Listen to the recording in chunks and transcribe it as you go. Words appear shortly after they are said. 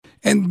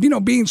and,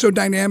 being so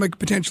dynamic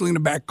potentially in the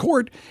back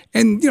court.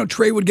 And,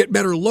 Trey would get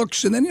better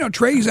looks. And then,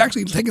 Trey's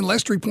actually taking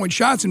less 3-point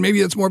shots, and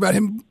maybe that's more about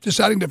him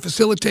deciding to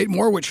facilitate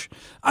more, which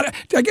I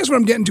guess what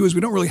I'm getting to is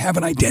we don't really have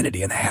an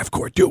identity in the half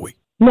court, do we?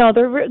 No,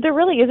 there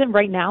really isn't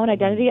right now an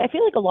identity. I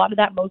feel like a lot of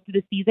that most of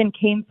the season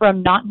came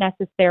from not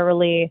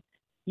necessarily,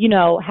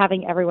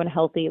 having everyone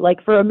healthy.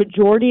 Like for a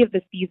majority of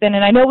the season,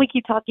 and I know we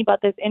keep talking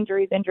about this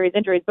injuries,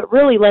 but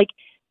really like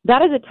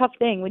that is a tough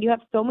thing. When you have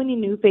so many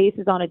new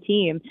faces on a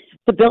team,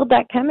 to build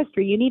that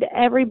chemistry, you need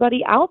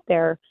everybody out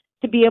there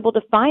to be able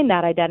to find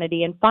that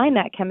identity and find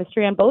that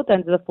chemistry on both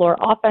ends of the floor,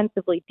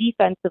 offensively,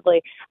 defensively.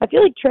 I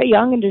feel like Trae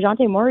Young and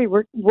DeJounte Murray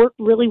work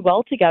really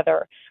well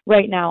together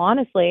right now,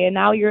 honestly. And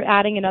now you're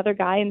adding another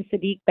guy in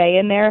Saddiq Bey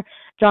in there.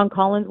 John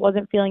Collins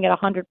wasn't feeling at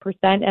 100%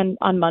 and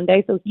on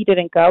Monday, so he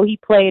didn't go. He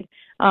played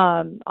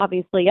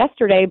obviously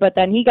yesterday, but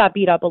then he got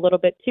beat up a little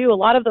bit too. A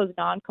lot of those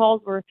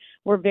non-calls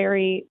were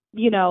very,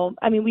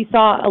 we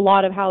saw a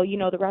lot of how,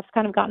 the refs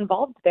kind of got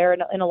involved there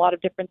in a lot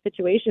of different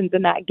situations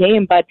in that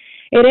game, but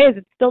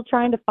it's still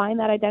trying to find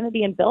that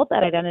identity and build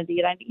that identity.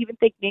 And I even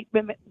think Nate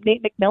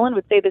McMillan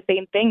would say the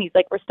same thing. He's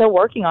like, we're still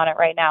working on it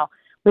right now.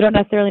 We don't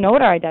necessarily know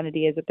what our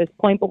identity is at this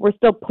point, but we're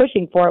still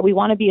pushing for it. We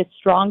want to be a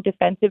strong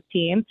defensive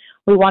team.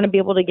 We want to be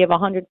able to give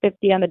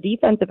 150 on the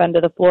defensive end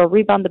of the floor,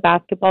 rebound the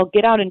basketball,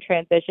 get out in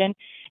transition,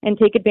 and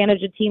take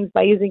advantage of teams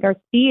by using our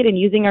speed and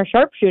using our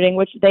sharpshooting,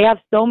 which they have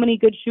so many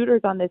good shooters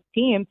on this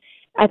team.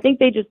 I think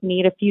they just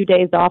need a few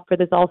days off for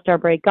this All-Star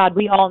break. God,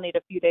 we all need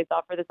a few days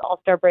off for this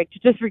All-Star break to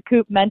just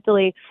recoup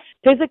mentally,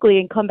 physically,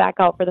 and come back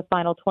out for the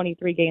final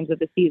 23 games of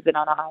the season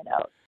on a high note.